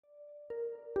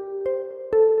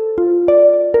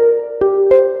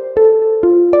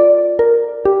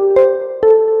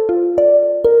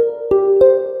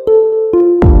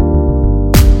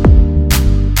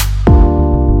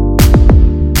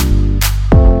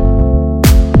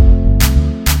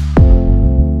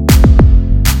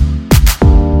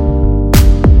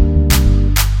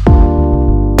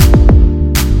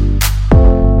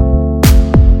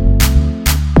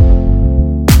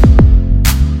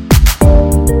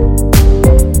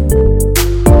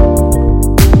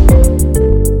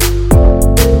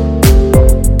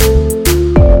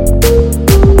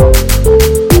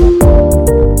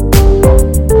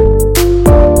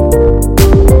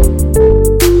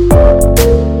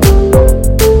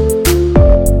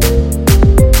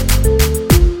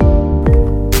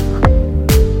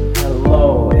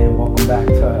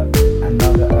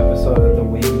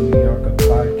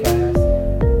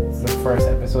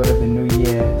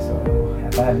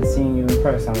haven't seen you in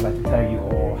person, I would like to tell you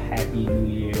all Happy New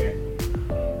Year,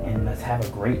 and let's have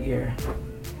a great year.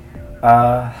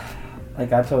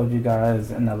 Like I told you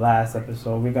guys in the last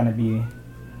episode, we're gonna be a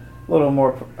little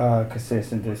more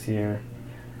consistent this year.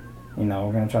 You know,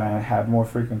 we're gonna try and have more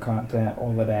frequent content,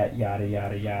 all of that, yada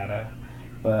yada yada.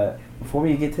 But before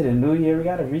we get to the new year, we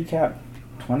gotta recap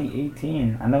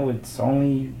 2018. I know it's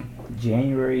only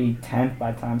January 10th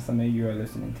by the time some of you are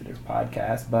listening to this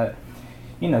podcast, but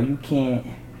you know, you can't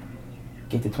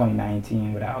get to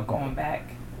 2019 without going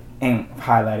back and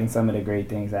highlighting some of the great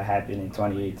things that happened in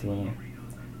 2018.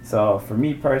 So for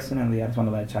me personally, I just want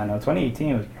to let y'all know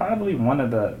 2018 was probably one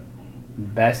of the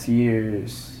best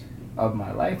years of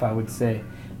my life, I would say.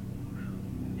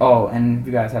 Oh, and if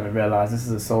you guys haven't realized, this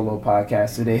is a solo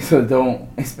podcast today, so don't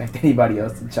expect anybody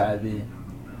else to chime in.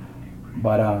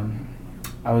 But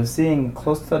I was seeing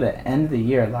close to the end of the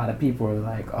year, a lot of people were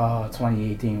like, oh,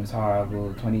 2018 was horrible,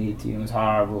 2018 was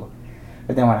horrible.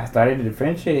 But then when I started to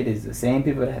differentiate, it's the same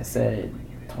people that said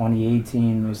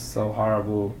 2018 was so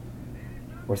horrible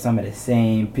were some of the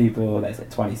same people that said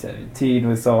 2017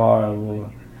 was so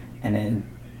horrible. And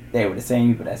then they were the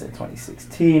same people that said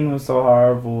 2016 was so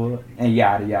horrible, and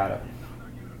yada yada.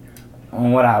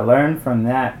 And what I learned from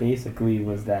that basically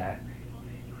was that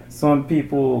some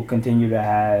people continue to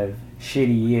have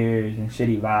shitty years and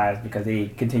shitty lives because they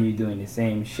continue doing the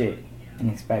same shit and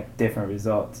expect different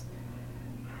results.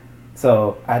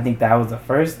 So I think that was the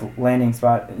first landing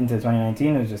spot into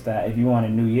 2019. It was just that if you want a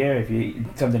new year, if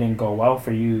something didn't go well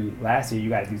for you last year, you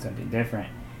got to do something different.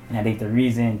 And I think the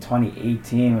reason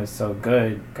 2018 was so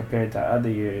good compared to other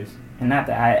years, and not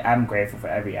that I'm grateful for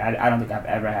I don't think I've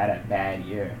ever had a bad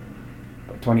year,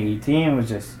 but 2018 was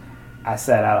just, I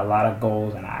set out a lot of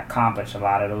goals and I accomplished a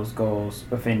lot of those goals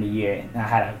within the year. And I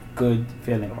had a good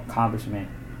feeling of accomplishment.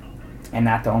 And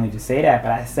not to only just say that,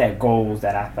 but I set goals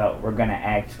that I felt were going to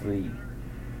actually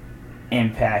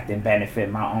impact and benefit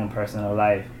my own personal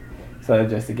life. So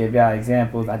just to give y'all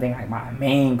examples, I think like my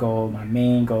main goal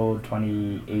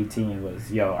 2018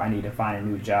 was, I need to find a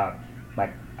new job.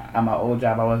 Like at my old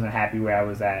job, I wasn't happy where I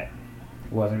was at.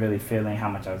 Wasn't really feeling how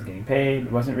much I was getting paid.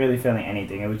 Wasn't really feeling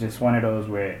anything. It was just one of those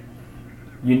where,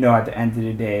 at the end of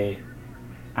the day,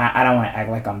 I don't want to act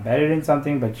like I'm better than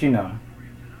something, but you know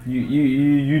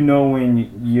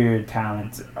when your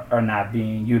talents are not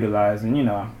being utilized, and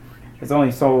it's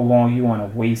only so long you want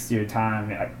to waste your time.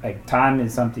 Like time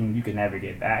is something you can never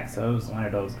get back. So it was one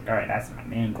of those, all right, that's my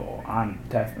main goal. I'm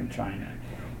definitely trying to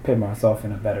put myself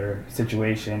in a better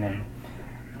situation. And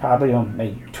probably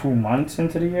maybe 2 months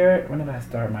into the year, when did I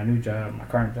start my new job, my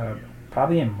current job?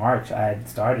 Probably in March I had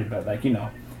started, but like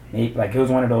it was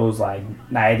one of those like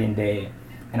night and day.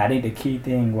 And I think the key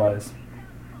thing was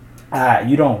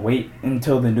you don't wait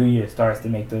until the new year starts to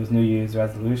make those New Year's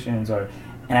resolutions.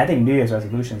 And I think New Year's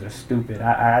resolutions are stupid.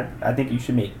 I think you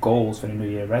should make goals for the new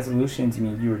year. Resolutions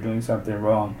mean you were doing something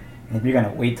wrong. And if you're going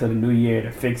to wait till the new year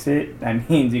to fix it, that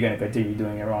means you're going to continue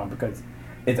doing it wrong because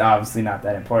it's obviously not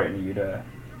that important to you to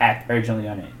act urgently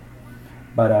on it.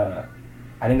 But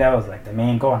I think that was like the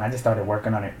main goal, and I just started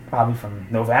working on it probably from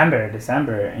November,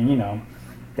 December, and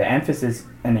the emphasis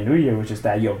in the new year was just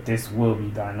that, this will be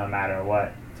done no matter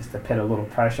what, just to put a little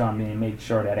pressure on me and make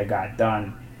sure that it got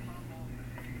done.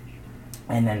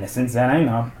 And then since then,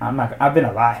 I've been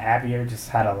a lot happier, I'm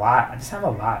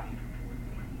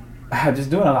just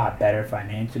doing a lot better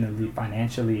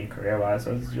financially and career-wise,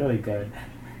 so it's really good.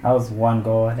 That was one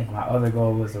goal. I think my other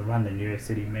goal was to run the New York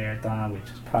City Marathon, which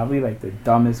is probably like the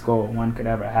dumbest goal one could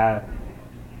ever have.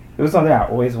 It was something I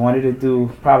always wanted to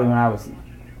do, probably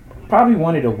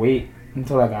wanted to wait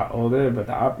until I got older, but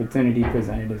the opportunity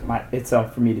presented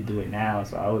itself for me to do it now.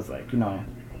 So I was like, if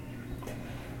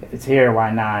it's here,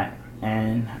 why not?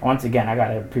 And once again, I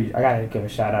gotta give a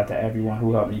shout out to everyone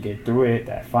who helped me get through it,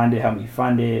 that helped me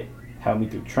fund it, helped me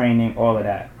through training, all of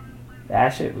that. That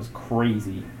shit was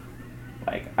crazy.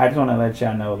 Like, I just want to let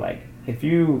y'all know, like, if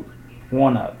you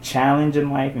want a challenge in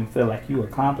life and feel like you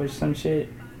accomplished some shit,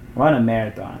 run a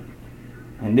marathon.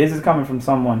 And this is coming from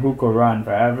someone who could run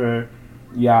forever.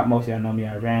 Yeah, most of y'all know me,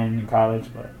 I ran in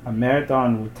college, but a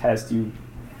marathon will test you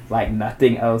like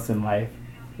nothing else in life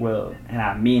will. And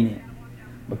I mean it.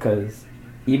 Because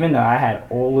even though I had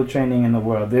all the training in the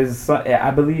world,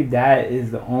 I believe that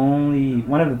is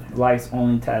one of life's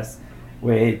only tests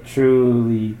where it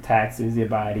truly taxes your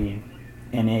body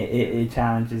and it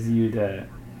challenges you to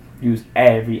use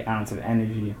every ounce of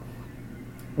energy.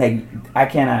 Like,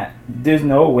 there's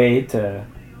no way to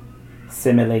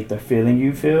simulate the feeling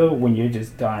you feel when you're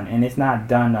just done. And it's not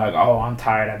done like, oh, I'm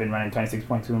tired, I've been running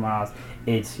 26.2 miles.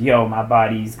 It's, my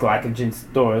body's glycogen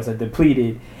stores are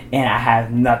depleted and I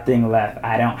have nothing left.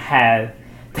 I don't have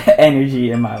the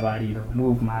energy in my body to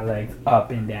move my legs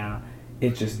up and down.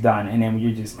 It's just done. And then when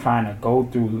you're just trying to go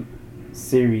through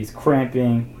series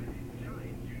cramping,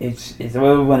 it's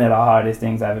really one of the hardest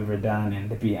things I've ever done. And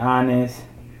to be honest,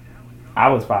 I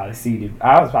was probably seated.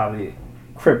 I was probably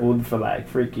crippled for like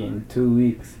freaking 2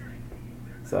 weeks.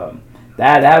 So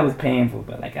that was painful,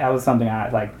 but like that was something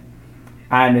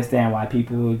I understand why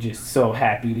people were just so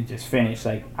happy to just finish.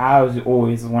 Like I was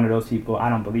always one of those people. I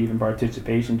don't believe in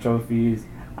participation trophies.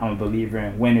 I'm a believer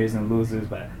in winners and losers,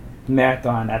 but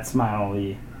marathon, that's my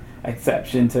only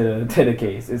exception to the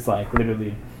case. It's like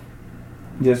literally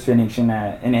just finishing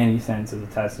that in any sense is a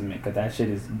testament, because that shit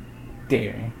is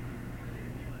daring.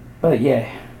 But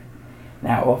yeah,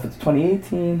 now off it's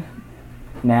 2018.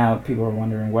 Now people are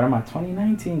wondering what are my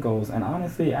 2019 goals, and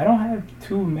honestly, I don't have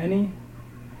too many.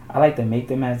 I like to make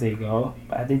them as they go,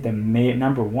 but I think the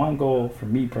number one goal for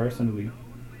me personally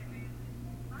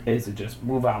is to just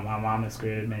move out my mama's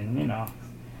crib and,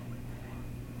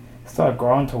 start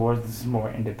growing towards this more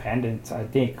independence. I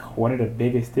think one of the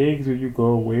biggest things when you go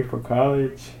away for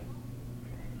college,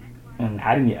 and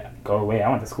I didn't go away, I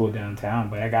went to school downtown,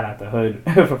 but I got out the hood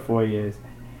for 4 years,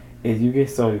 is you get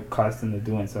so accustomed to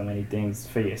doing so many things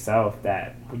for yourself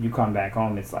that when you come back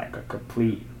home, it's like a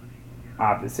complete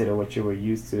opposite of what you were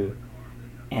used to,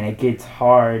 and it gets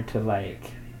hard to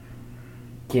like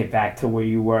get back to where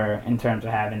you were in terms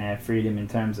of having that freedom, in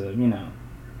terms of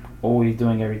always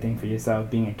doing everything for yourself,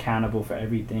 being accountable for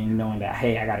everything, knowing that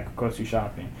hey, I gotta go grocery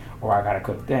shopping, or I gotta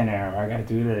cook dinner, or I gotta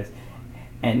do this.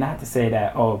 And not to say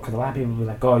that because a lot of people be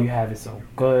like, oh, you have it so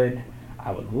good,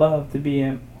 I would love to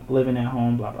be living at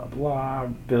home, blah blah blah,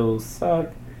 bills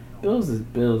suck. Bills is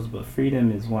bills, but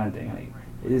freedom is one thing. Like,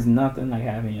 it is nothing like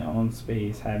having your own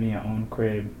space, having your own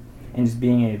crib, and just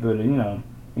being able to,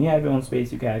 when you have your own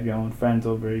space, you can have your own friends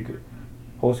over, you could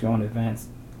host your own events.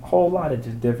 A whole lot of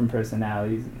just different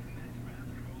personalities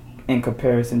in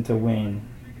comparison to when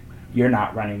you're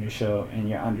not running the show and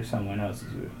you're under someone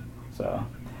else's roof. So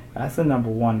that's the number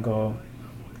one goal.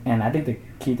 And I think the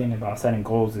key thing about setting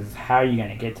goals is how are you going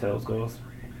to get to those goals?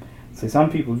 So some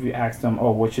people, if you ask them,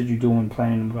 oh, what should you do when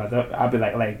planning to move out? I'll be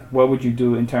like, what would you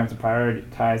do in terms of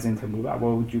prioritizing to move out?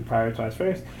 What would you prioritize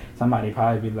first? Somebody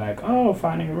probably be like, oh,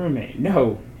 finding a roommate.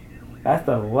 No, that's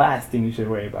the last thing you should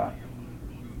worry about.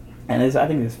 And I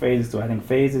think there's phases too. I think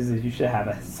phases is you should have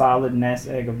a solid nest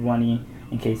egg of money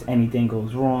in case anything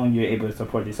goes wrong. You're able to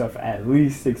support yourself for at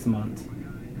least 6 months.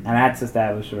 And that's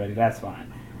established already. That's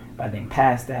fine. But I think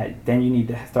past that, then you need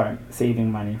to start saving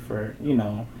money for,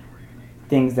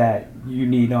 things that you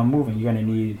need on moving. You're going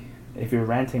to need, if you're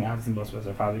renting, obviously most of us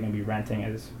are probably going to be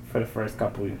renting for the first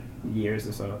couple of years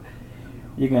or so.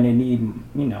 You're going to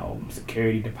need,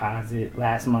 security deposit,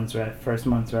 last month's rent, first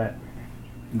month's rent.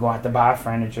 You go out to buy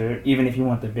furniture. Even if you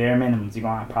want the bare minimums, you're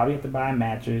going to probably have to buy a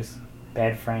mattress,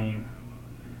 bed frame,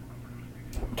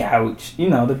 couch,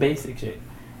 the basic shit.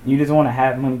 You just want to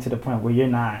have money to the point where you're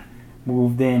not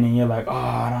moved in and you're like, oh,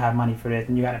 I don't have money for this,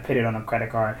 and you got to put it on a credit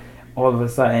card. All of a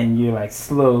sudden, you're like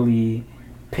slowly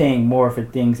paying more for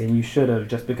things than you should have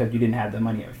just because you didn't have the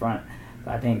money up front.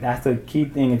 So I think that's the key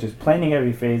thing, is just planning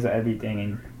every phase of everything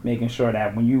and making sure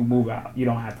that when you move out, you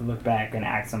don't have to look back and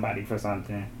ask somebody for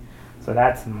something. So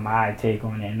that's my take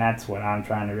on it, and that's what I'm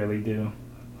trying to really do.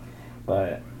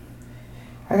 But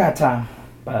I got time.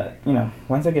 But,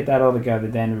 once I get that all together,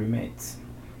 then roommates.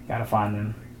 Gotta find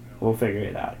them. We'll figure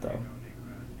it out, though.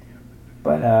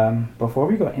 But before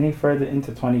we go any further into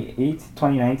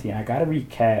 2019, I gotta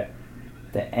recap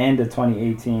the end of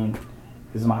 2018.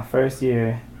 This is my first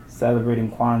year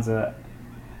celebrating Kwanzaa.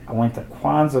 I went to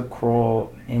Kwanzaa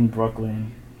Crawl in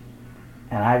Brooklyn,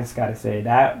 and I just gotta say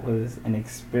that was an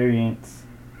experience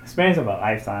of a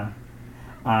lifetime.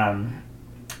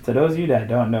 To those of you that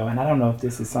don't know, and I don't know if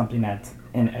this is something that's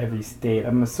in every state,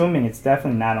 I'm assuming it's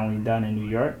definitely not only done in New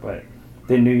York, but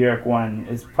the New York one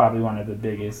is probably one of the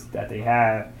biggest that they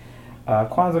have.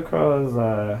 Kwanzaa Crawl is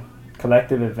a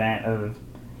collective event of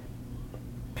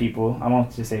people. I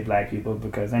won't just say black people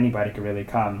because anybody could really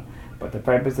come. But the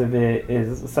purpose of it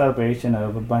is a celebration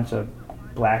of a bunch of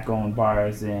black-owned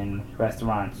bars and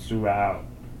restaurants throughout,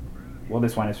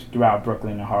 this one is throughout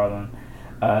Brooklyn and Harlem.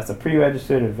 It's a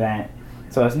pre-registered event.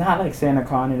 So it's not like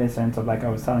SantaCon in the sense of, like I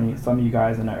was telling you, some of you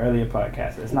guys in the earlier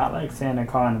podcast, it's not like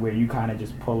SantaCon where you kind of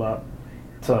just pull up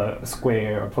to a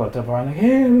square or pull up to a bar like,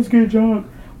 hey, let's get drunk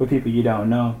with people you don't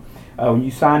know. When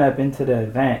you sign up into the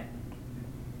event,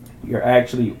 you're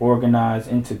actually organized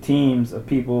into teams of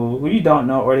people who you don't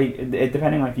know, or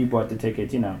depending on if you bought the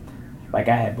tickets, like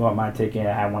I had bought my ticket,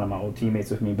 I had one of my old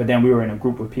teammates with me, but then we were in a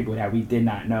group of people that we did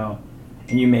not know,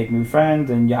 and you make new friends,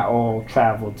 and y'all all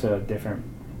travel to different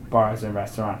bars and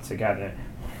restaurants together.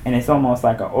 and it's almost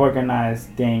like an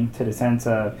organized thing to the sense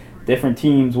of different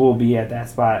teams will be at that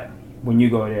spot when you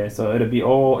go there. So it'll be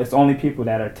it's only people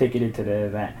that are ticketed to the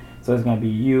event. So it's gonna be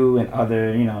you and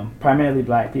other, primarily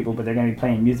black people, but they're gonna be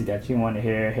playing music that you want to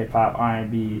hear: hip hop,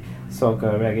 R&B,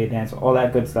 soca, reggae, dance, all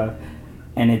that good stuff.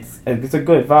 And it's a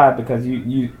good vibe because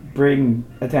you bring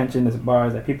attention to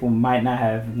bars that people might not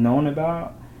have known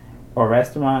about, or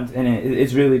restaurants, and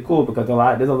it's really cool because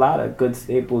there's a lot of good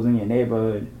staples in your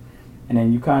neighborhood, and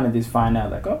then you kind of just find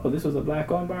out like, oh, this was a black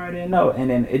owned bar, I didn't know, and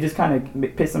then it just kind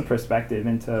of puts some perspective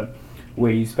into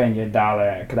where you spend your dollar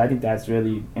at, because I think that's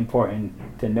really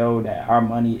important to know that our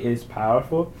money is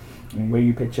powerful, and where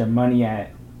you put your money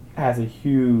at has a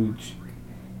huge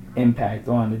impact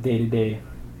on the day to day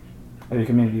of your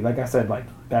community. Like I said, like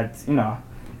that's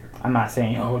I'm not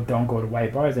saying don't go to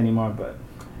white bars anymore, but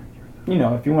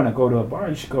if you want to go to a bar,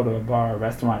 you should go to a bar or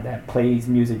restaurant that plays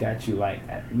music that you like,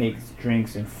 that makes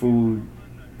drinks and food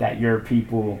that your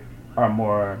people are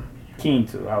more keen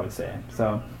to, I would say.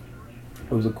 So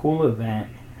it was a cool event.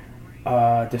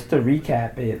 Just to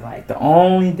recap it, like the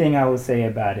only thing I would say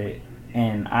about it,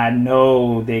 and I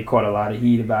know they caught a lot of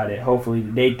heat about it. Hopefully,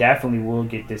 they definitely will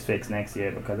get this fixed next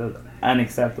year because it was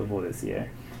unacceptable this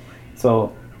year.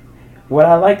 So what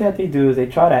I like that they do is they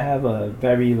try to have a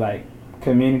very like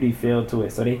community feel to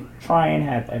it. So they try and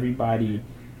have everybody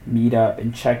meet up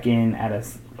and check in at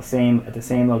the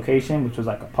same location, which was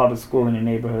like a public school in the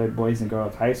neighborhood, Boys and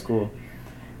Girls High School.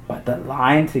 But the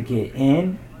line to get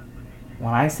in,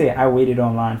 when I say I waited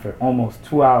online for almost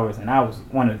 2 hours, and I was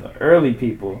one of the early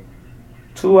people,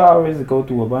 2 hours to go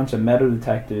through a bunch of metal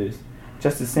detectors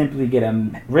just to simply get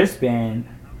a wristband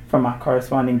from my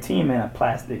corresponding team in a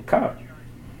plastic cup.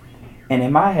 And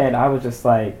in my head, I was just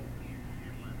like,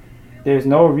 there's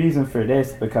no reason for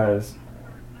this because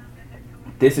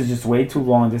this is just way too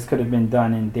long. This could have been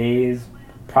done in days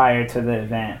prior to the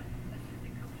event,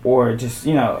 or just,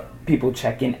 people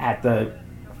check in at the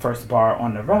first bar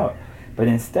on the route. But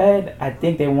instead, I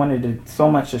think they wanted so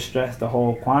much to stress the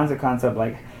whole Kwanzaa concept,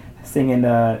 like singing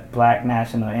the Black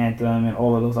National Anthem and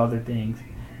all of those other things,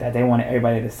 that they wanted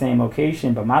everybody at the same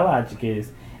location. But my logic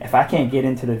is, if I can't get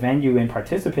into the venue and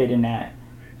participate in that,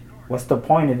 what's the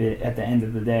point of it at the end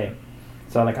of the day?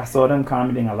 So like I saw them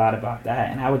commenting a lot about that,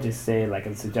 and I would just say like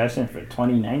a suggestion for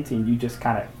 2019, you just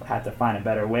kind of have to find a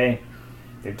better way.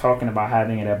 They're talking about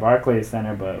having it at Barclays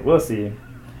Center, but we'll see.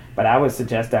 But I would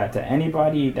suggest that to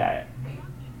anybody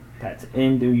that's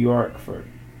in New York for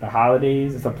the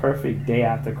holidays. It's a perfect day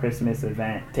after Christmas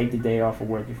event. Take the day off of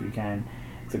work if you can.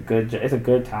 It's a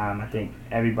good time. I think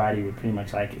everybody would pretty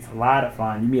much like it. It's a lot of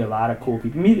fun. You meet a lot of cool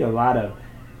people. You meet a lot of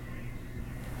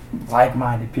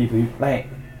like-minded people.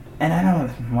 And I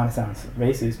don't want to sound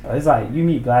racist, but it's like you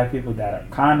meet black people that are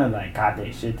kind of like got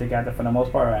their shit together for the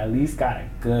most part, or at least got a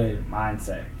good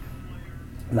mindset.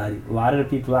 Like a lot of the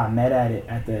people I met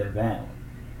at the event,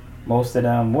 most of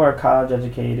them were college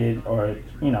educated, or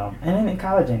and then in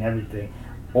college and everything,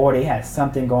 or they had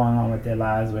something going on with their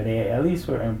lives where they at least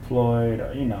were employed,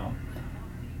 or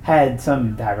had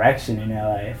some direction in their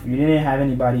life. You didn't have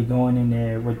anybody going in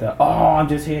there with the I'm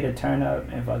just here to turn up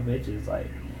and fuck bitches. Like,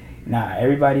 nah,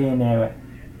 everybody in there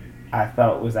I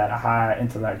felt was at a high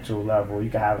intellectual level. You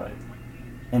could have an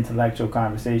intellectual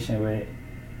conversation with,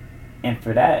 and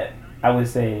for that, I would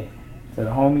say to the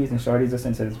homies and shorties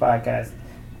listening to this podcast,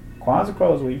 Kwanzaa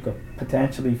Crow is where you could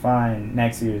potentially find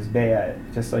next year's Bay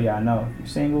at. Just so y'all know, if you're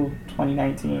single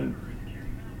 2019,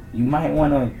 you might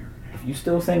want to, if you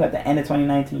still single at the end of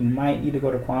 2019, you might need to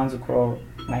go to Kwanzaa Crow.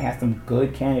 Might have some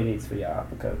good candidates for y'all,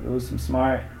 because it was some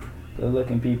smart, good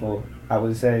looking people. I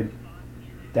would say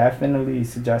definitely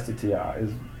suggest it to y'all.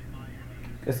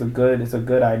 It's a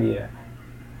good idea.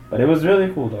 But it was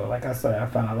really cool though. Like I said, I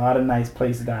found a lot of nice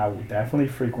places that I would definitely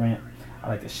frequent. I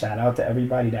like to shout out to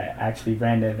everybody that actually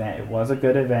ran the event. It was a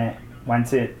good event.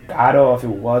 Once it got off, it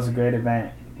was a great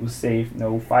event. It was safe.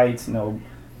 No fights, no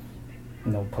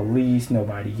police,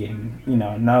 nobody getting,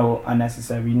 no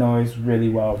unnecessary noise. Really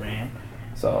well ran.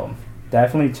 So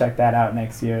definitely check that out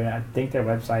next year. I think their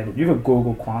website, you could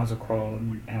Google Kwanzaa Crow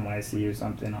NYC or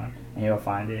something and you'll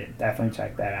find it. Definitely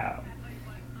check that out.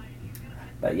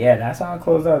 But yeah, that's how I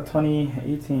closed out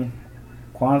 2018.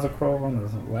 Kwanzaa Crow on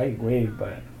the light wave,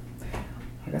 but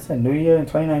like I said, New Year in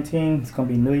 2019, it's going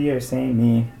to be New Year, same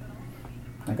me.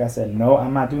 Like I said, no,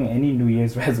 I'm not doing any New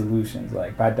Year's resolutions.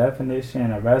 Like, by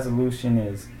definition, a resolution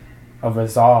is a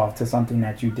resolve to something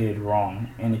that you did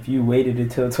wrong. And if you waited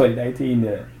until 2019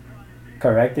 to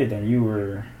correct it, then you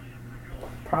were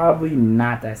probably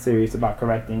not that serious about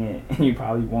correcting it. And you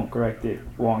probably won't correct it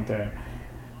long term.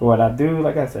 But what I do,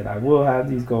 like I said, I will have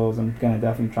these goals. I'm going to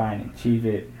definitely try and achieve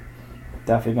it.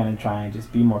 definitely gonna try and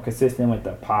just be more consistent with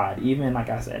the pod. Even like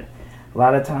I said, a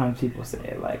lot of times people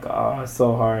say like, "Oh, it's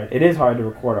so hard." It is hard to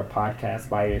record a podcast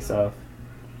by yourself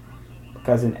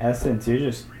because in essence you're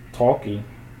just talking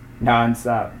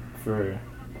nonstop for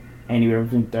anywhere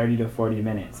between 30 to 40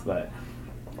 minutes. But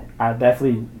I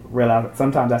definitely realize that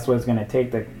sometimes that's what it's gonna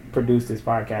take to produce this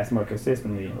podcast more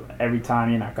consistently. Every time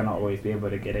you're not gonna always be able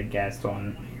to get a guest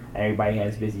on. Everybody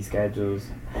has busy schedules.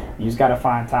 You just gotta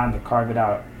find time to carve it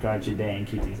out throughout your day and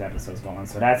keep these episodes going.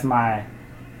 So that's my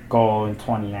goal in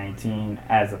 2019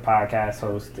 as a podcast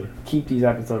host, to keep these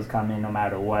episodes coming no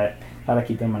matter what. Try to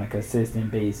keep them on a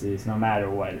consistent basis no matter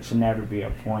what. It should never be a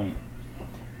point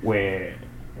where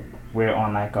we're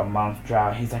on like a month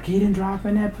drought. He's like, he didn't drop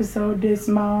an episode this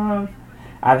month.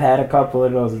 I've had a couple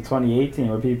of those in 2018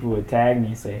 where people would tag me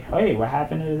and say, hey, what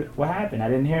happened? I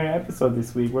didn't hear an episode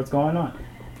this week. What's going on?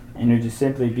 And it would just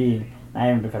simply be, not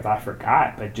even because I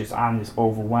forgot, but just I'm just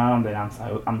overwhelmed and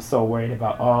I'm so worried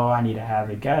about, oh, I need to have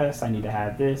a guest, I need to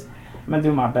have this. I'm going to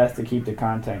do my best to keep the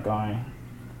content going.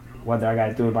 Whether I got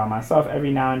to do it by myself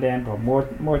every now and then, but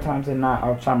more times than not,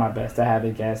 I'll try my best to have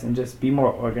a guest and just be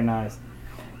more organized.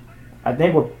 I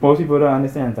think what most people don't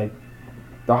understand is like,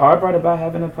 the hard part about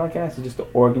having a podcast is just the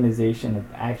organization of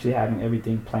actually having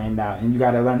everything planned out. And you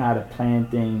got to learn how to plan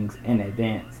things in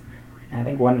advance. And I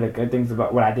think one of the good things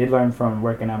about what I did learn from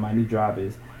working on my new job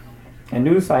is a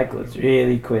news cycle is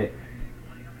really quick.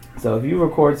 So if you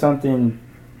record something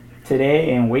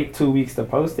today and wait 2 weeks to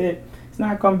post it, it's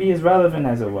not going to be as relevant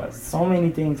as it was. So many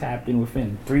things happen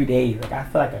within 3 days. Like I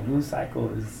feel like a news cycle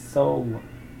is so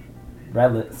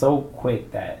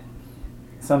quick that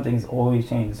something's always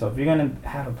changing. So if you're going to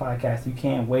have a podcast, you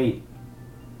can't wait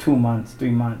 2 months, 3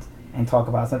 months and talk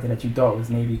about something that you thought was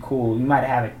maybe cool. You might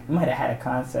have had a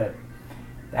concept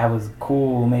that was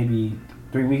cool maybe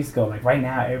 3 weeks ago. Like right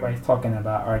now, everybody's talking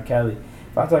about R. Kelly.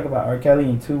 If I talk about R. Kelly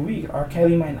in 2 weeks, R.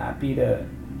 Kelly might not be the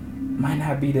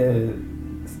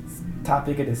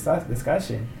topic of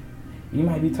discussion. You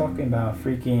might be talking about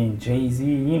freaking Jay-Z,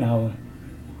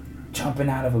 jumping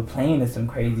out of a plane or some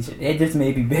crazy shit. It just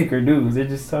may be bigger news. There's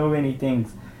just so many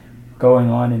things going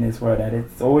on in this world that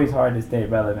it's always hard to stay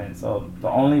relevant. So the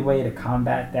only way to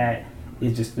combat that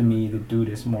is just for me to do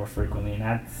this more frequently, and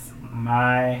that's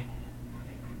my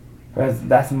I ain't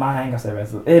gonna say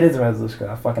resolution. It is a resolution because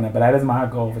I'm fucking up, but that is my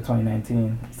goal for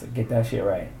 2019, to get that shit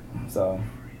right. So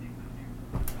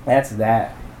that's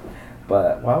that.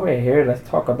 But while we're here, let's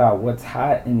talk about what's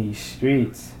hot in these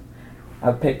streets.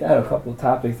 I've picked out a couple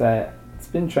topics that it's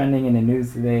been trending in the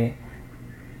news today.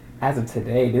 As of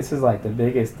today, this is like the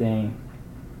biggest thing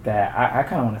that I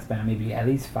kind of want to spend maybe at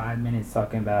least 5 minutes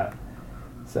talking about.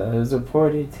 So it was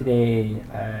reported today,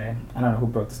 I don't know who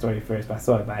broke the story first, but I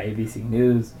saw it by ABC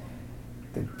News.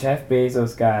 The Jeff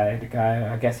Bezos guy,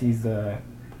 I guess he's the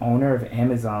owner of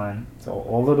Amazon. So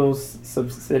all of those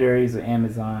subsidiaries of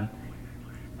Amazon,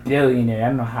 billionaire, I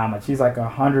don't know how much. He's like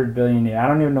 100 billionaire. I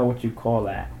don't even know what you call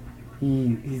that.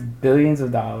 He's billions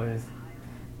of dollars.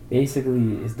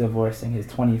 Basically is divorcing his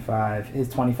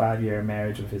 25-year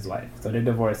marriage with his wife. So they're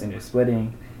divorcing, they're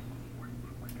splitting.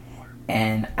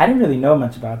 And I didn't really know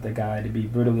much about the guy, to be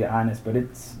brutally honest, but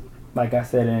it's like I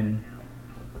said, in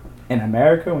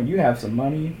America, when you have some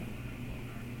money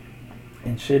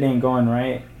and shit ain't going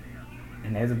right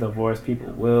and there's a divorce,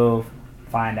 people will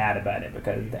find out about it,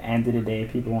 because at the end of the day,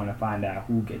 people want to find out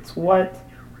who gets what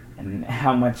and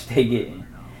how much they get.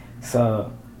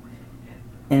 So,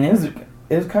 and it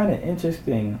was kind of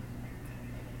interesting.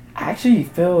 I actually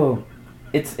feel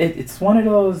it's one of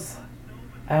those,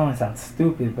 I don't want to sound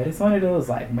stupid, but it's one of those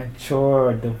like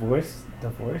mature divorces.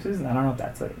 I don't know if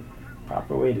that's a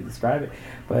proper way to describe it,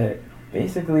 but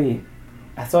basically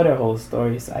I saw their whole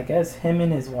story. So I guess him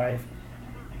and his wife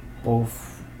both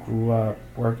but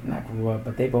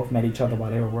they both met each other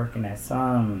while they were working at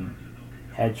some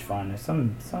hedge fund or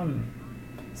some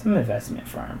investment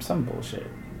firm, some bullshit.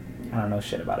 I don't know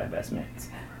shit about investments.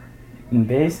 And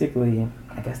basically,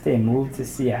 I guess they moved to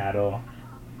Seattle.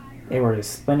 They were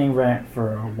splitting rent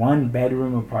for a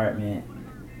 1-bedroom apartment.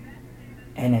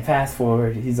 And then fast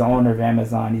forward, he's the owner of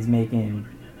Amazon. He's making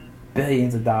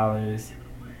billions of dollars.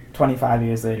 25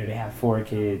 years later, they have 4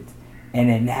 kids. And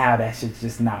then now that shit's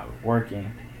just not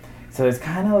working. So it's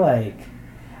kind of like,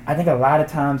 I think a lot of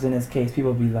times in this case,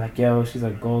 people be like, yo, she's a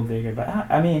gold digger. But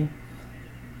I mean,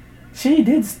 she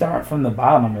did start from the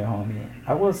bottom, homie.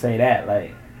 I will say that.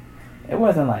 Like, it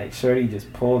wasn't like Shorty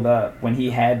just pulled up when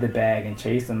he had the bag and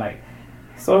chased him. Like,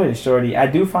 so is Shorty. I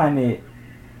do find it,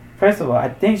 first of all, I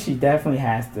think she definitely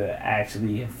has to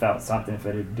actually have felt something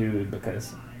for the dude,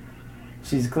 because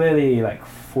she's clearly like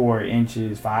 5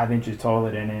 inches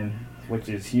taller than him. which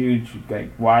is huge,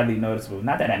 like widely noticeable.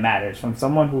 Not that it matters. From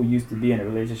someone who used to be in a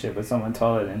relationship with someone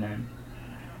taller than them,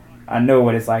 I know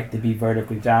what it's like to be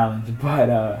vertically challenged.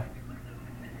 But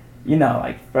you know,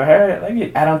 like for her,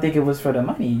 like I don't think it was for the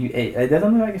money. It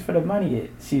doesn't look like it's for the money.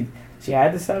 She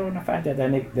had to settle on the fact that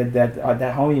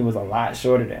that homie was a lot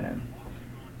shorter than him,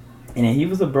 and he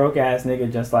was a broke ass nigga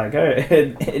just like her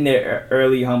in their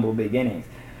early humble beginnings.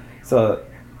 So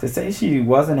to say she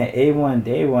wasn't an A1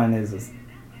 day one is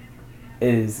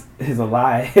a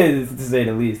lie, is to say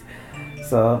the least.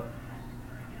 So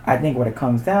I think what it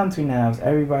comes down to now is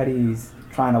everybody's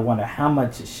trying to wonder how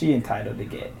much is she entitled to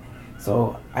get.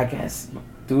 So I guess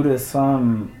due to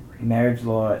some marriage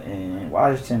law in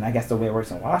Washington, I guess the way it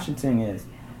works in Washington is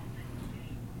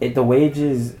the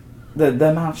wages, the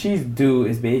amount she's due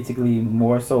is basically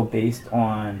more so based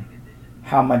on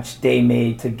how much they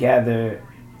made together,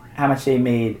 how much they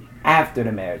made after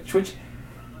the marriage, which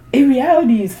in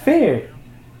reality is fair.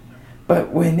 But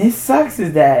when it sucks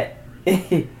is that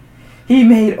he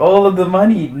made all of the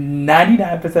money,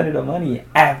 99% of the money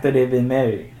after they've been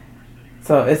married.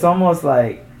 So it's almost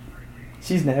like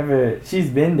she's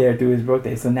been there through his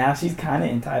birthday, so now she's kind of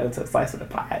entitled to a slice of the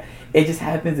pie. It just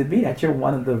happens to be that you're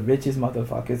one of the richest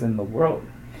motherfuckers in the world.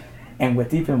 And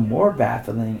what's even more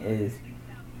baffling is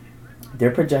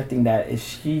they're projecting that if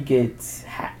she gets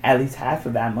at least half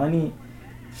of that money,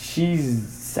 she's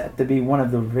set to be one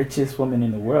of the richest women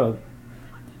in the world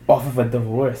off of a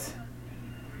divorce.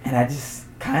 And I just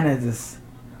kind of just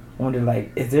wonder,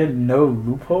 like, is there no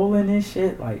loophole in this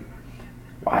shit? Like,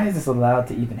 why is this allowed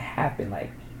to even happen?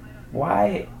 Like,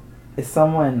 why is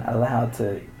someone allowed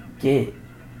to get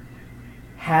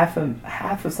half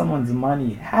of someone's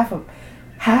money, half of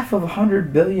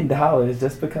 $100 billion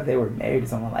just because they were married to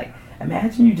someone? Like,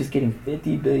 imagine you just getting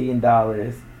 $50 billion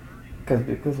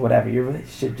because whatever, your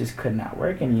relationship just could not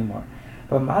work anymore.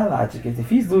 But my logic is, if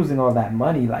he's losing all that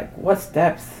money, like, what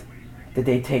steps did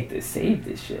they take to save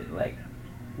this shit? Like,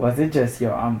 was it just,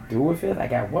 yo, I'm through with it?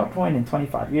 Like, at what point in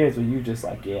 25 years were you just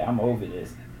like, yeah, I'm over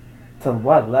this? To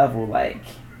what level, like,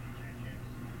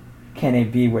 can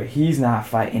it be where he's not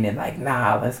fighting it? Like,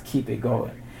 nah, let's keep it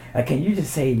going. Like, can you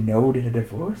just say no to the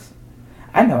divorce?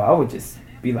 I know I would just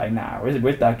be like, nah, we're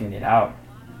thugging it out.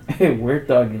 We're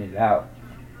thugging it out.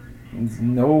 There's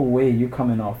no way you're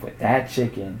coming off with that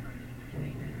chicken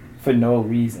for no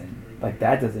reason. Like,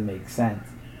 that doesn't make sense.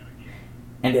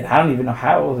 And then I don't even know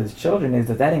how old his children is.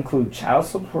 Does that include child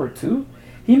support too?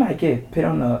 He might get put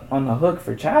on the hook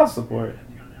for child support.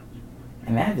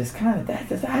 And that just kind of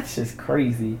that's just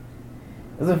crazy.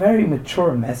 It was a very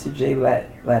mature message they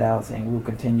let out, saying we'll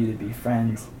continue to be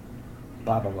friends,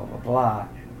 blah blah blah blah blah.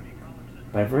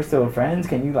 But if we're still friends,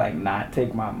 can you like not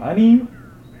take my money?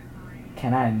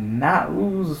 Can I not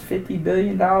lose $50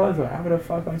 billion or however the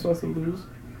fuck I'm supposed to lose?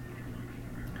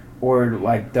 Or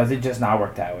like, does it just not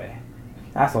work that way?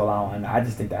 That's all I want to know. I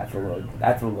just think that's a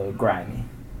little grimy.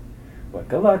 But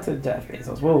good luck to Jeff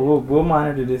Bezos. We'll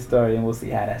monitor this story and we'll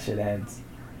see how that shit ends.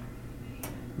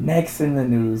 Next in the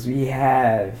news, we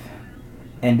have,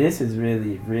 and this is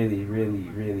really, really, really,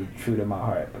 really true to my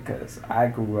heart because I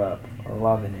grew up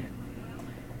loving it.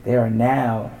 They are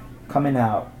now coming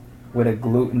out with a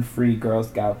gluten-free Girl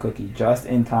Scout cookie just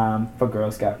in time for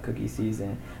Girl Scout cookie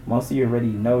season. Most of you already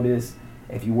know this.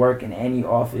 If you work in any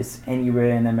office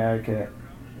anywhere in America,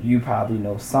 you probably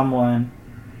know someone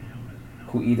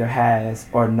who either has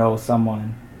or knows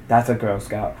someone that's a Girl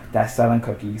Scout that's selling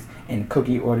cookies, and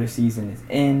cookie order season is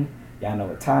in. Y'all know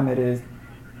what time it is.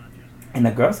 And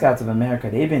the Girl Scouts of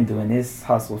America, they've been doing this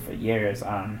hustle for years.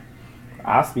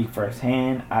 I'll speak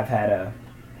firsthand. I've had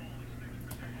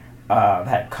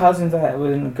cousins that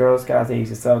were in the Girl Scouts. They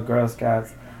used to sell Girl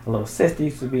Scouts. A little sister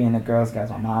used to be in the Girl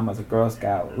Scouts. My mom was a Girl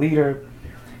Scout leader.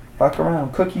 Fuck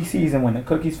around cookie season, when the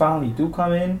cookies finally do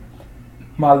come in,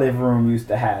 my living room used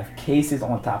to have cases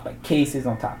on top of cases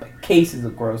on top of cases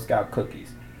of Girl Scout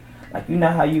cookies. Like, you know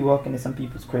how you walk into some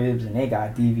people's cribs and they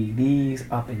got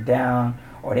DVDs up and down,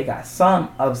 or they got some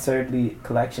absurdly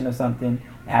collection of something?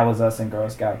 That was us and Girl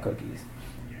Scout cookies.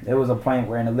 There was a point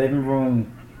where in the living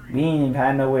room, we didn't even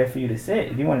have nowhere for you to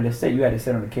sit. If you wanted to sit, you had to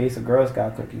sit on a case of Girl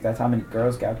Scout cookies. That's how many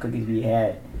Girl Scout cookies we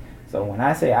had. So when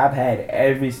I say I've had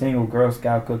every single Girl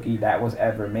Scout cookie that was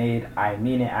ever made, I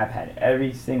mean it. I've had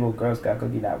every single Girl Scout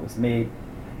cookie that was made,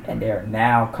 and they're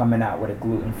now coming out with a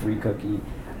gluten-free cookie.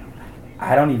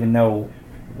 I don't even know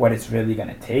what it's really going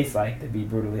to taste like, to be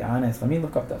brutally honest. Let me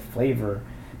look up the flavor.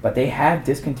 But they have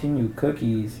discontinued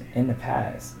cookies in the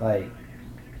past. Like,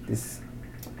 this,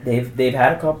 they've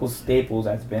had a couple staples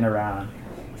that's been around.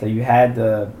 So you had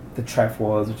the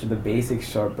trefoils, which are the basic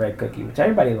shortbread cookie, which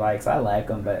everybody likes. I like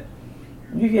them, but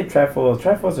You get Trefoils.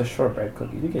 Trefoils are shortbread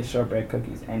cookies. You get shortbread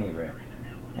cookies anywhere.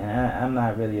 And I'm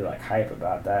not really like hype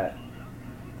about that.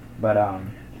 But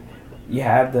you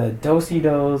have the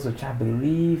Dositos, which I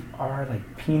believe are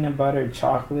like peanut butter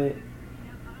chocolate.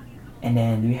 And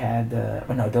then you have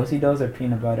Dositos are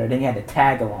peanut butter. Then you had the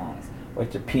Tagalongs,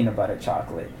 which are peanut butter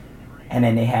chocolate. And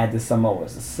then they had the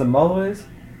Samoas. The Samoas,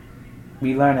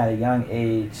 we learned at a young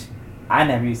age. I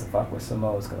never used to fuck with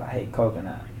Samoas because I hate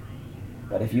coconut.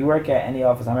 But if you work at any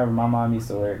office, I remember my mom used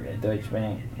to work at Deutsche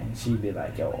Bank, and she'd be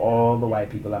like, yo, all the white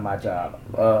people at my job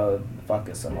love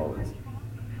fucking Samoas.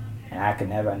 And I could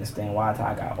never understand why until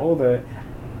I got older.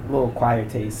 A little quiet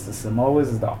taste. The Samoas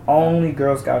is the only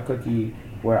Girl Scout cookie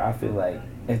where I feel like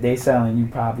if they selling, you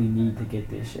probably need to get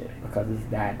this shit because it's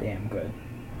that damn good.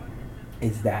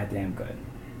 It's that damn good.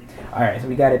 Alright, so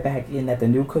we got it back in that the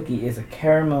new cookie is a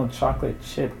caramel chocolate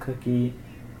chip cookie.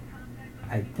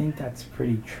 I think that's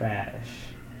pretty trash.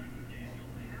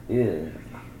 Ew.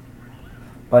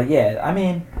 But yeah, I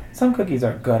mean, some cookies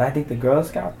are good. I think the Girl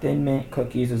Scout Thin Mint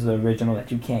cookies is the original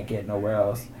that you can't get nowhere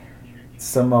else.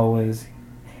 Samoas.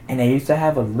 And they used to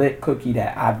have a lit cookie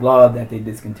that I love that they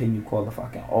discontinued called the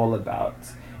fucking All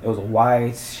Abouts. It was a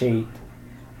wide-shaped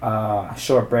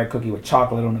shortbread cookie with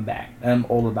chocolate on the back. Them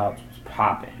All Abouts was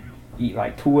popping. Eat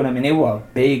like two of them, and they were a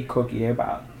big cookie. They're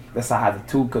about the size of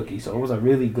two cookies, so it was a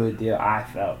really good deal, I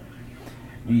felt.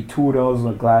 You eat two of those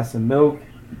with a glass of milk,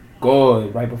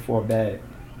 good, right before bed.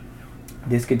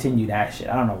 Discontinue that shit.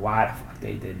 I don't know why the fuck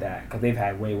they did that, because they've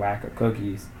had way whacker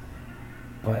cookies.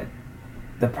 But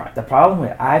the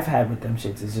problem I've had with them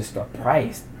shits is just the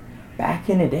price. Back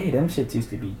in the day, them shits used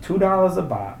to be $2 a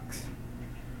box.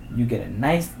 You get a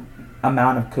nice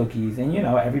amount of cookies, and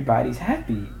everybody's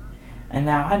happy. And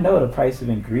now I know the price of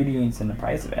ingredients and the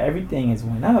price of everything has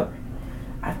went up.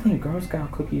 I think Girl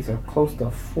Scout cookies are close to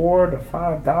 $4 to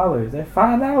 $5. They're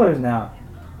 $5 now.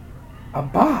 A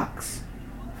box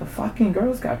for fucking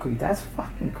Girl Scout cookies. That's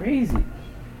fucking crazy.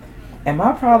 And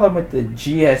my problem with the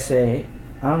GSA,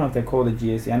 I don't know if they call it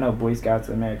GSA. I know Boy Scouts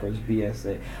of America is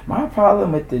BSA. My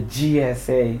problem with the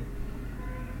GSA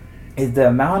is the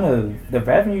amount of the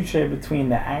revenue share between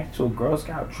the actual Girl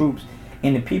Scout troops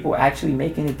and the people actually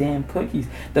making the damn cookies.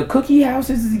 The cookie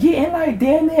houses is getting like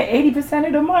damn near 80%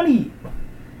 of the money.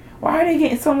 Why are they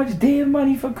getting so much damn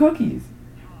money for cookies?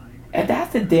 If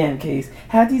that's the damn case,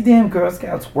 have these damn Girl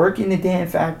Scouts work in the damn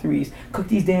factories, cook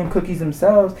these damn cookies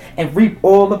themselves, and reap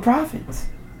all the profits.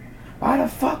 Why the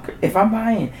fuck? If I'm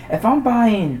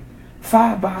buying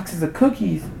 5 boxes of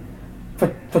cookies for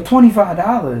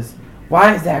 $25,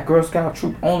 why is that Girl Scout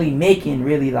troop only making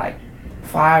really like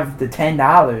 $5 to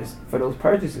 $10 for those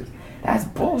purchases? That's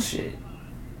bullshit.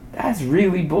 That's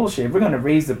really bullshit. If we're gonna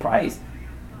raise the price,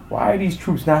 why are these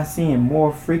troops not seeing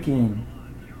more freaking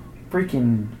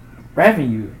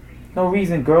revenue? No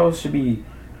reason girls should be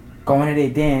going to their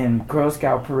damn Girl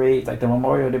Scout parades, like the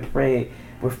Memorial Day parade,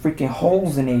 with freaking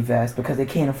holes in their vest because they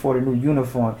can't afford a new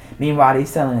uniform. Meanwhile, they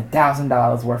selling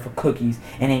 $1,000 worth of cookies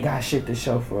and ain't got shit to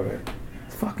show for it.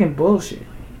 It's fucking bullshit.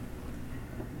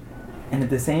 And at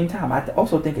the same time, I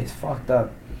also think it's fucked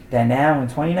up that now in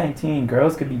 2019,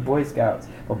 girls could be Boy Scouts,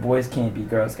 but boys can't be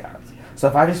Girl Scouts. So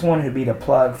if I just wanted to be the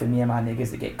plug for me and my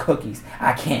niggas to get cookies,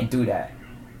 I can't do that.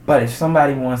 But if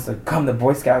somebody wants to come to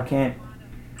Boy Scout camp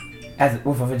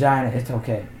with a vagina, it's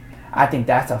okay. I think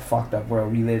that's a fucked up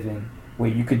world we live in, where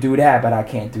you could do that, but I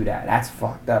can't do that. That's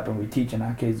fucked up, and we're teaching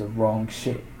our kids the wrong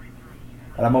shit.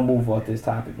 But I'm going to move off this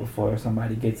topic before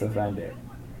somebody gets offended.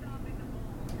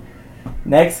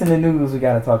 Next in the news, we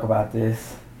got to talk about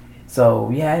this. So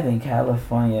we had in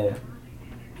California,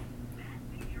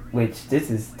 which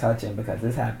this is touching because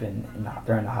this happened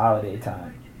during the holiday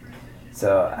time.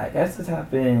 So I guess this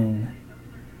happened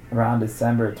around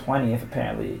December 20th,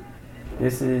 apparently.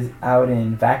 This is out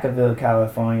in Vacaville,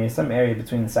 California, some area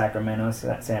between Sacramento and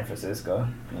San Francisco.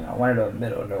 One of the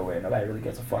middle of nowhere. Nobody really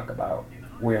gives a fuck about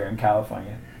where in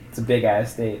California. It's a big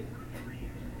ass state.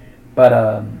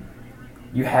 But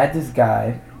you had this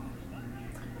guy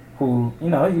who, he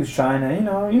was trying to,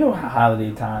 you know how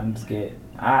holiday times get.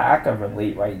 I can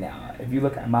relate right now. If you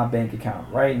look at my bank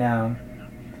account right now,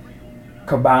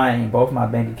 combining both my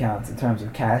bank accounts in terms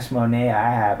of cash money,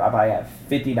 I probably have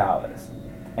 $50.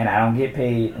 And I don't get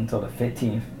paid until the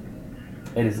 15th.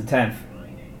 It is the 10th.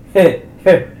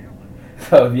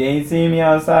 So if you ain't seen me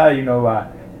outside, you know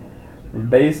why.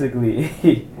 Basically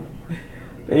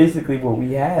what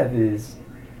we have is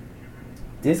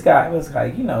this guy was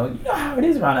like, you know how it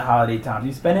is around the holiday times.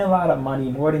 You're spending a lot of money,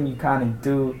 more than you kind of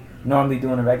do normally do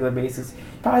on a regular basis.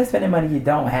 You're probably spending money you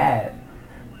don't have.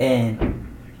 And,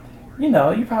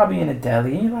 you're probably in a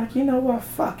deli and you're like, you know what,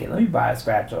 fuck it, let me buy a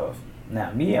scratch off.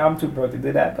 Now, me, I'm too broke to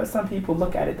do that, but some people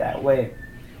look at it that way.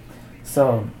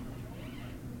 So,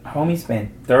 homie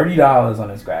spent $30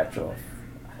 on a scratch off.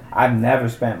 I've never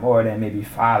spent more than maybe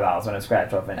 $5 on a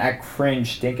scratch off, and I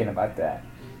cringe thinking about that.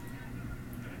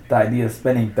 The idea of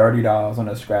spending $30 on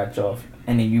a scratch off,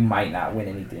 and then you might not win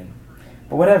anything.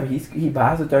 But whatever, he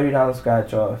buys a $30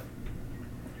 scratch off,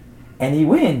 and he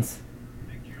wins.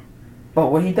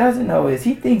 But what he doesn't know is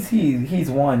he thinks he's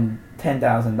won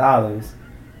 $10,000.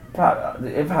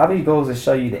 It probably goes to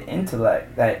show you the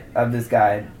intellect of this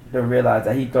guy to realize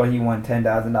that he thought he won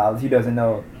 $10,000. He doesn't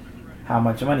know how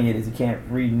much money it is. He can't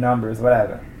read numbers,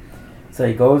 whatever. So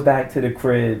he goes back to the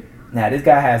crib. Now, this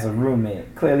guy has a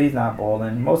roommate. Clearly, he's not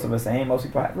balling. Most of us ain't. Most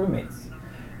people have roommates.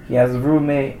 He has a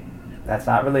roommate that's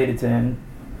not related to him,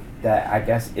 that I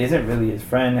guess isn't really his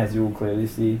friend, as you will clearly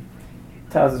see.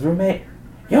 Tells his roommate,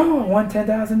 yo, I won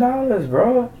 $10,000,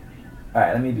 bro.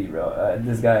 Alright, let me be real.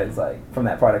 This guy is like from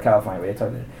that part of California where they're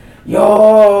talking,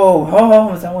 yo,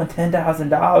 Holmes, I won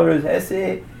 $10,000. That's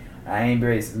it. I ain't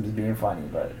racist, I'm just being funny,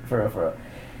 but for real.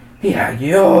 He like,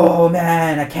 yo,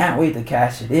 man, I can't wait to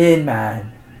cash it in,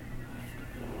 man.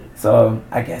 So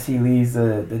I guess he leaves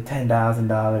the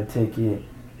 $10,000 ticket,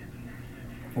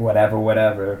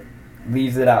 whatever,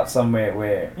 leaves it out somewhere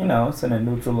where, it's in a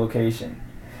neutral location.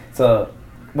 So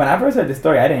when I first heard the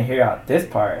story, I didn't hear out this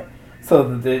part.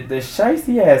 So the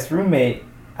shicey ass roommate,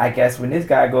 I guess when this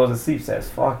guy goes to sleep, says,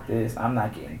 fuck this, I'm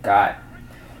not getting got.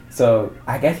 So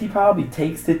I guess he probably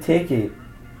takes the ticket,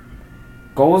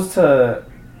 goes to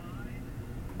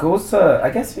I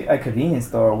guess a convenience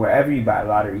store, wherever you buy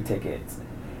lottery tickets,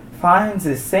 finds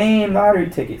the same lottery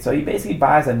ticket. So he basically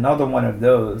buys another one of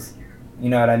those. You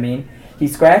know what I mean? He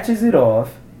scratches it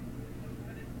off.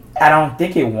 I don't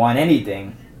think it won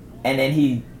anything. And then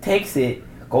he takes it,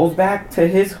 goes back to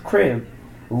his crib,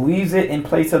 leaves it in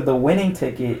place of the winning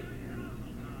ticket,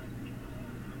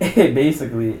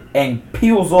 basically, and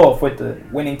peels off with the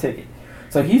winning ticket.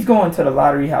 So he's going to the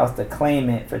lottery house to claim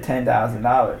it for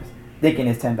 $10,000, thinking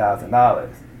it's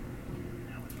 $10,000.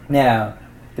 Now,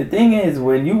 the thing is,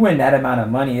 when you win that amount of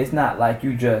money, it's not like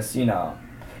you just, it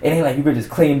ain't like you could just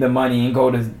claim the money and go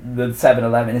to the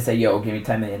 7-Eleven and say, yo, give me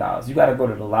 $10 million. You got to go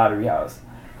to the lottery house.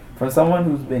 For someone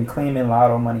who's been claiming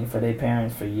lotto money for their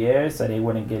parents for years so they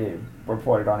wouldn't get it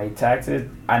reported on their taxes,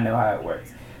 I know how it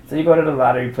works. So you go to the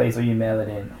lottery place or you mail it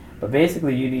in. But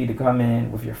basically you need to come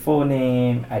in with your full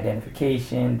name,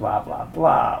 identification, blah, blah,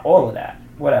 blah, all of that.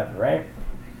 Whatever, right?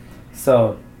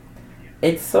 So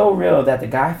it's so real that the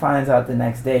guy finds out the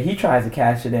next day. He tries to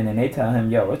cash it in and they tell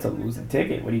him, yo, it's a losing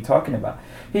ticket. What are you talking about?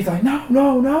 He's like,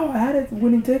 no, I had a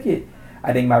winning ticket.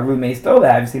 I think my roommate stole it.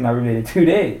 I haven't seen my roommate in 2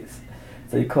 days.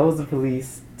 So he calls the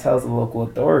police, tells the local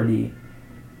authority,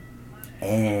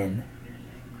 and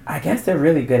I guess they're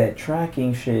really good at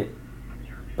tracking shit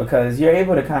because you're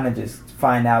able to kind of just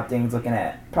find out things looking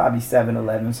at probably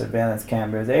 7-Eleven surveillance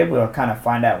cameras. They're able to kind of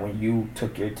find out when you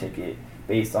took your ticket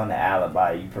based on the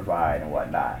alibi you provide and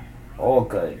whatnot. All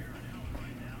good.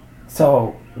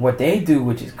 So what they do,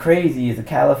 which is crazy, is the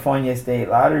California State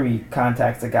Lottery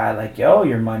contacts a guy like, yo,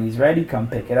 your money's ready, come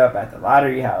pick it up at the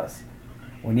lottery house.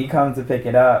 When he comes to pick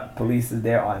it up, police is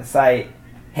there on site,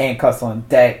 handcuffs on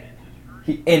deck.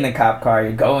 He in the cop car.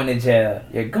 You're going to jail.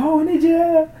 You're going to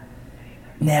jail.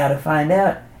 Now to find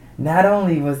out, not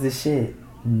only was the shit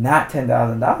not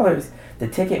 $10,000, the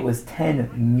ticket was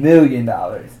 $10 million.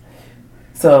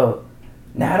 So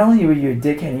not only were you a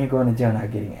dickhead and you're going to jail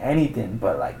not getting anything,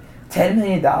 but like $10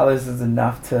 million is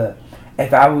enough to,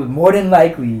 if I was more than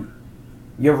likely,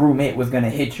 your roommate was going to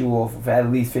hit you off with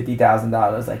at least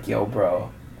 $50,000. Like, yo,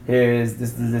 bro, here's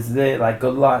this is it. Like,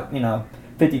 good luck.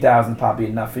 $50,000 probably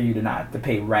enough for you to not have to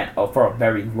pay rent for a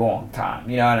very long time.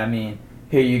 You know what I mean?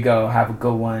 Here you go. Have a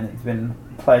good one. It's been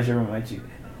a pleasure with you.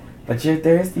 But your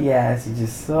thirsty ass is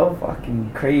just so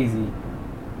fucking crazy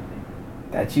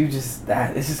that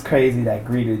it's just crazy that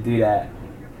agree to do that.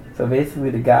 So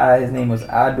basically the guy, his name was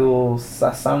Adul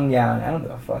Sasangyang. I don't know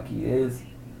what the fuck he is.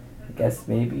 I guess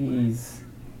maybe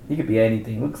he could be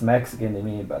anything. He looks Mexican to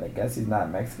me, but I guess he's not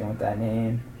Mexican with that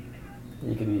name.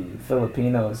 He could be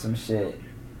Filipino or some shit.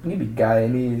 He could be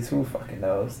Guyanese, who fucking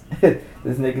knows? This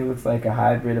nigga looks like a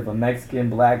hybrid of a Mexican,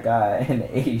 black guy, and an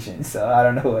Asian, so I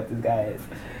don't know what this guy is.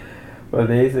 But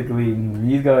basically,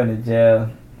 he's going to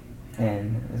jail,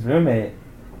 and his roommate's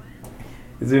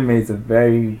a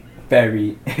very,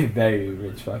 very, very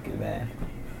rich fucking man.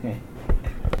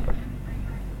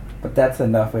 But that's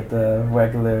enough with the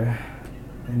regular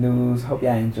news. Hope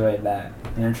y'all enjoyed that.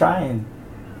 And try and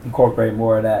incorporate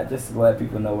more of that just to let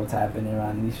people know what's happening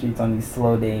around these streets on these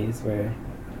slow days where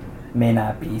it may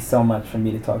not be so much for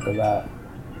me to talk about.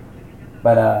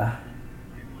 But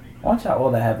I want y'all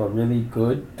all to have a really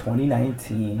good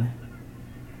 2019,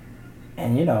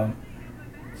 and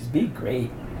just be great.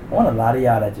 I want a lot of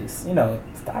y'all to just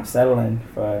stop settling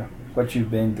for what you've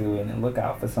been doing and look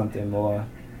out for something more.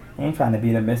 I ain't trying to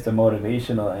be the Mr.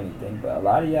 Motivational or anything, but a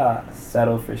lot of y'all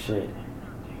settle for shit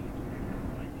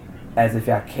as if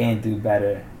y'all can't do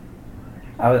better.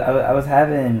 I was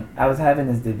having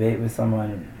this debate with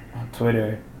someone on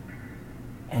Twitter,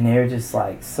 and they were just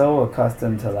like so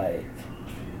accustomed to like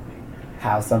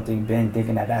how something been,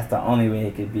 thinking that that's the only way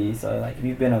it could be. So like if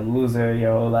you've been a loser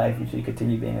your whole life, you should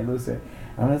continue being a loser.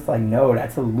 And I'm just like, no,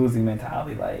 that's a losing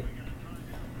mentality. Like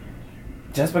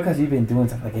just because you've been doing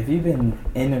something, like if you've been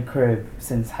in a crib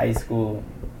since high school,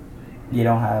 you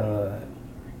don't have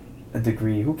a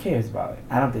degree. Who cares about it?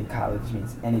 I don't think college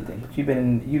means anything. But you've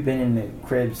been in the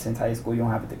crib since high school. You don't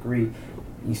have a degree.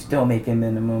 You still making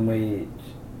minimum wage,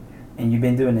 and you've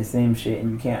been doing the same shit,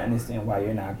 and you can't understand why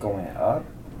you're not going up.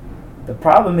 The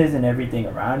problem isn't everything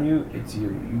around you. It's you.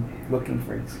 You looking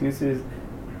for excuses,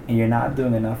 and you're not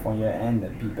doing enough on your end to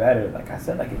be better. Like I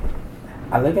said,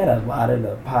 I look at a lot of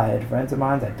the piehead friends of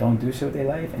mine that don't do shit with their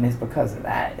life, and it's because of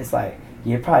that. It's like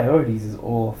your priorities is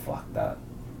all fucked up.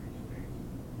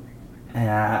 And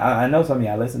I know some of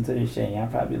y'all listen to this shit and y'all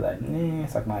probably like,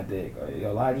 suck my dick. Or,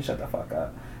 yo, Elijah, shut the fuck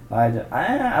up. Elijah,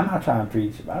 I'm not trying to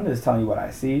preach, but I'm just telling you what I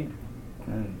see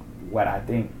and what I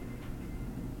think.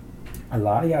 A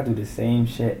lot of y'all do the same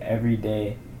shit every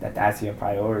day that's your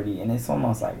priority. And it's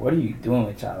almost like, what are you doing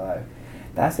with y'all life?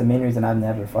 That's the main reason I've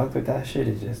never fucked with that shit.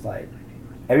 Is just like,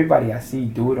 everybody I see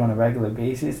do it on a regular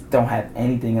basis don't have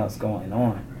anything else going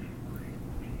on.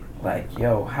 Like,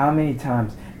 yo, how many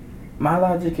times... My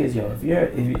logic is, yo, if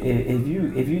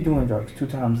you doing drugs 2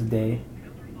 times a day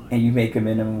and you make a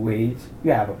minimum wage,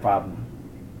 you have a problem.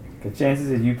 Cause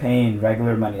chances is you paying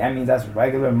regular money. That means that's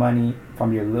regular money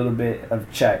from your little bit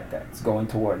of check that's going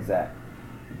towards that.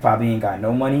 You probably ain't got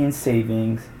no money in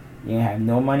savings. You ain't have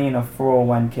no money in a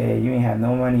 401k. You ain't have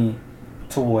no money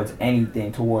towards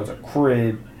anything, towards a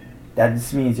crib. That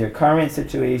just means your current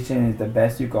situation is the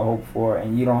best you can hope for,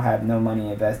 and you don't have no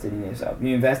money invested in yourself.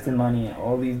 You investing money in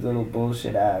all these little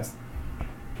bullshit ass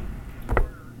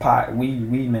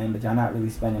weed men, but y'all not really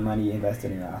spending money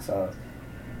invested in yourselves.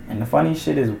 And the funny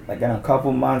shit is, like in a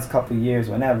couple months, couple years,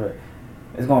 whenever,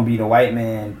 it's gonna be the white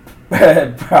man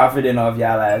profiting off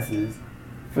y'all asses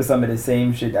for some of the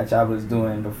same shit that y'all was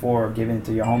doing before, giving it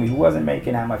to your homie who wasn't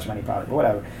making that much money, probably, but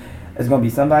whatever. It's gonna be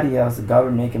somebody else, the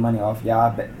government making money off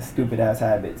y'all stupid ass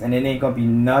habits, and it ain't gonna be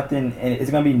nothing. And it's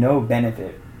gonna be no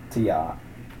benefit to y'all.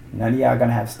 None of y'all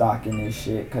gonna have stock in this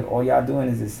shit, cause all y'all doing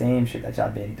is the same shit that y'all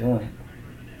been doing.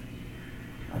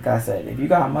 Like I said, if you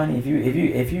got money,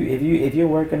 if you're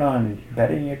working on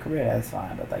bettering your career, that's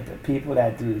fine. But like the people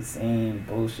that do the same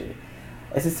bullshit,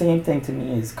 it's the same thing to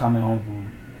me as coming home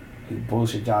from a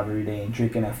bullshit job every day and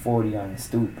drinking at 40 on the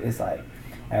stoop. It's like,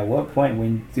 at what point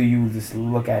when do you just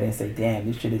look at it and say, damn,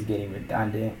 this shit is getting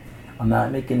redundant. I'm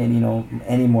not making any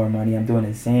more money. I'm doing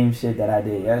the same shit that I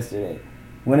did yesterday.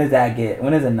 When is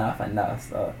enough?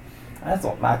 So that's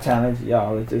what my challenge,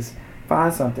 y'all, is just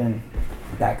find something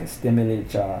that could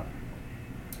stimulate y'all,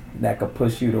 that could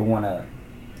push you to want to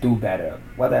do better.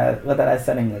 Whether that's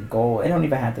setting a goal, it don't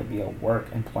even have to be a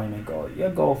work employment goal.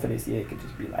 Your goal for this year could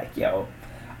just be like, yo,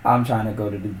 I'm trying to go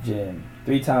to the gym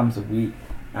 3 times a week.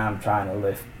 I'm trying to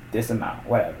lift this amount,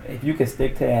 whatever. If you can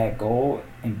stick to that goal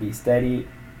and be steady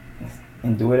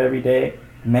and do it every day,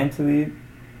 mentally,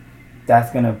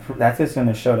 that's just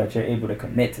gonna show that you're able to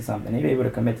commit to something. If you're able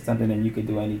to commit to something, then you can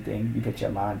do anything you put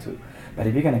your mind to. But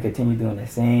if you're gonna continue doing the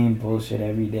same bullshit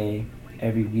every day,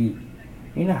 every week,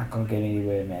 you're not gonna get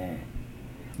anywhere, man.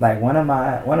 Like one of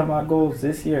my goals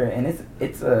this year, and it's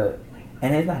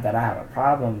not that I have a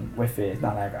problem with it. It's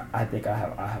not like I think I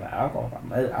have an alcohol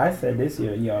problem. I said this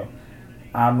year, yo,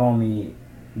 I'm only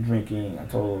drinking a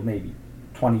total of maybe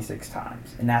 26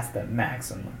 times, and that's the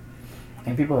maximum.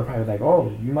 And people are probably like,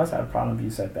 oh, you must have a problem if you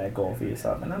set that goal for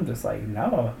yourself. And I'm just like,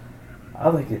 no.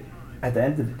 At the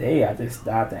end of the day, I just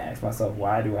stopped and asked myself,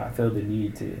 why do I feel the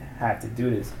need to have to do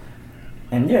this?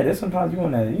 And yeah, there's sometimes you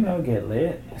want to, get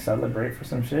lit, celebrate for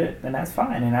some shit, then that's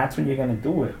fine. And that's when you're going to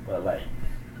do it. But like,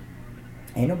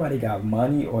 ain't nobody got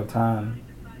money or time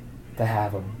to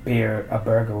have a beer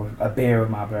with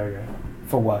my burger.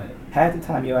 For what? Half the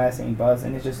time your ass ain't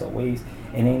buzzing. It's just a waste.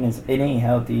 It ain't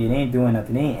healthy. It ain't doing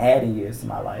nothing. It ain't adding years to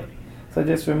my life. So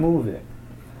just remove it.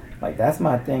 Like that's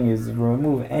my thing, is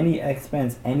remove any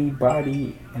expense,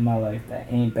 anybody in my life that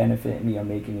ain't benefiting me or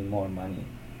making me more money.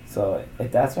 So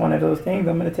if that's one of those things,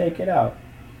 I'm gonna take it out.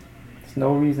 There's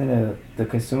no reason to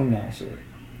consume that shit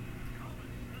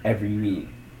every week.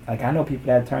 Like, I know people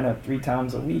that turn up 3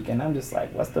 times a week, and I'm just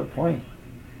like, what's the point?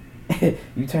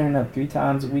 You turning up 3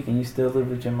 times a week, and you still live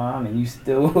with your mom, and you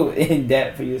still in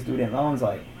debt for your student loans.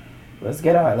 Like, let's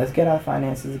get our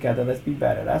finances together. Let's be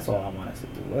better. That's all I want us to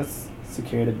do. Let's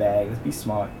secure the bag. Let's be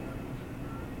smart.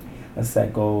 Let's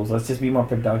set goals. Let's just be more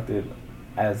productive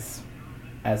as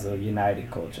a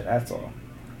united culture. That's all.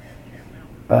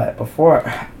 But before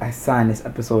I sign this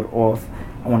episode off,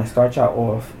 I want to start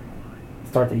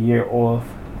the year off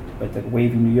with the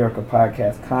Wavy New Yorker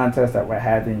podcast contest that we're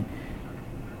having.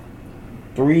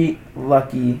 3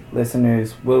 lucky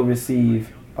listeners will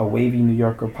receive a Wavy New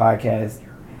Yorker podcast.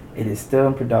 It is still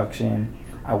in production.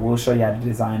 I will show you how to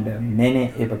design the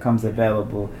minute it becomes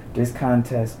available. This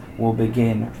contest will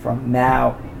begin from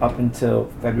now up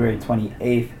until February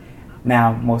 28th.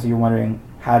 Now, most of you are wondering,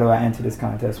 how do I enter this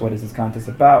contest? What is this contest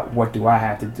about? What do I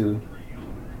have to do?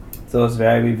 So it's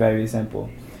very, very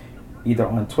simple. Either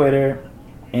on Twitter,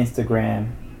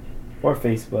 Instagram, or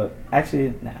Facebook.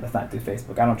 Actually, let's not do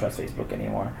Facebook. I don't trust Facebook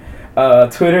anymore.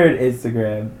 Twitter and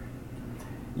Instagram.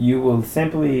 You will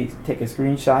simply take a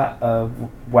screenshot of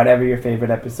whatever your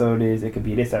favorite episode is. It could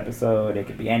be this episode. It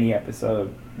could be any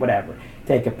episode. Whatever.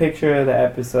 Take a picture of the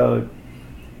episode.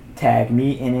 Tag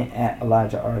me in it at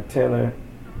Elijah R. Taylor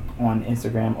on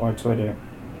Instagram or Twitter.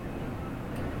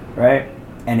 Right?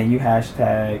 And then you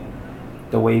hashtag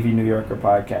the Wavy New Yorker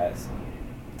podcast.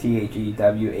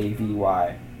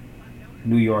 THEWAVY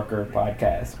New Yorker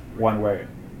podcast. One word.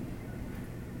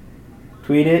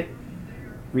 Tweet it.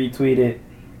 Retweet it.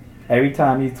 Every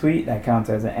time you tweet, that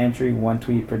counts as an entry. 1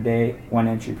 tweet per day. 1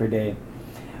 entry per day.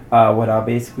 What I'll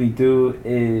basically do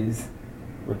is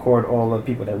record all the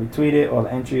people that retweeted, all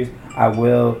the entries. I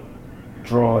will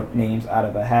draw names out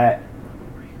of a hat.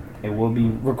 It will be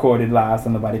recorded live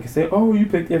so nobody can say, oh, you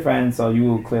picked your friend. So you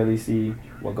will clearly see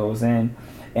what goes in.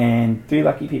 And 3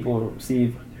 lucky people will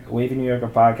receive Wavy New Yorker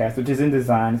podcast, which is in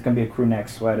design. It's going to be a crew neck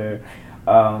sweater.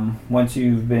 Once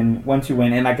you win,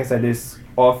 and like I said, this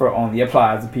offer only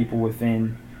applies to people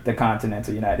within the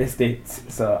continental United States.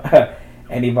 So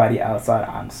anybody outside,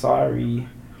 I'm sorry.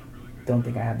 Don't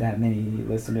think I have that many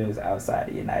listeners outside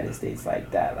the United States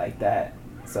like that.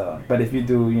 So, but if you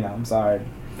do, I'm sorry.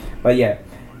 But yeah,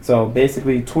 so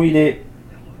basically tweet it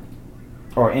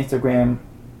or Instagram.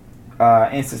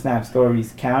 Insta-Snap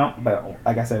stories count, but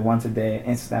like I said, once a day.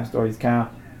 Insta-Snap stories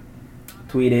count.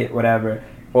 Tweet it, whatever.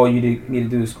 All you need to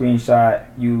do is screenshot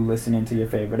you listening to your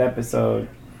favorite episode,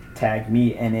 tag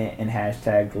me in it, and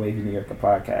hashtag the Wavy New Yorker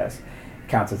podcast.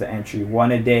 Counts as an entry.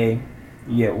 1 a day.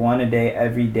 You get 1 a day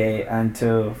every day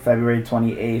until February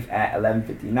 28th at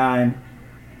 11:59,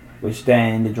 which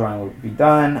then the drawing will be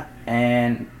done,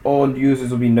 and all users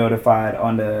will be notified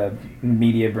on the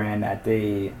media brand that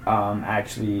they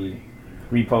actually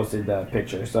reposted the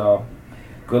picture. So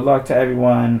good luck to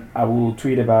everyone. I will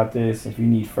tweet about this if you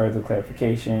need further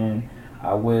clarification.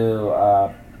 I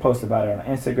will post about it on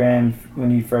Instagram if you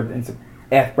need further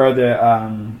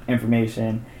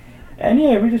information. And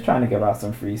yeah, we're just trying to give out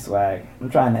some free swag. I'm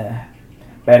trying to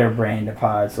better brand the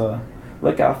pod, so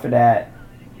look out for that.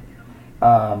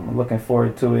 I'm looking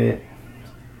forward to it.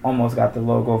 Almost got the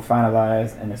logo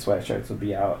finalized, and the sweatshirts will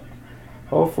be out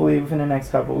hopefully within the next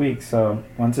couple weeks. So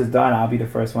once it's done, I'll be the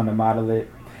first one to model it.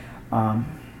 And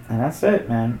that's it,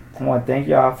 man. I want to thank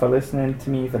y'all for listening to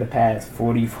me for the past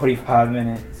 45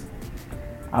 minutes.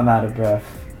 I'm out of breath.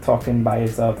 Talking by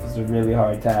yourself is a really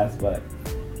hard task, but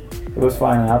it was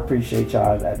fun, and I appreciate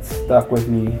y'all that stuck with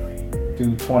me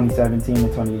through 2017 to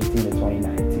 2018 to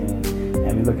 2019.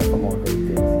 And we're looking for more great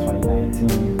things in 2019.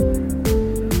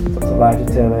 So it's Elijah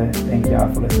Taylor. Thank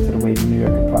y'all for listening to the Wavy New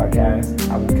Yorker podcast.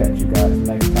 I will catch you guys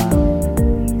next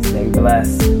time. Stay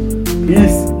blessed.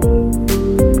 Peace.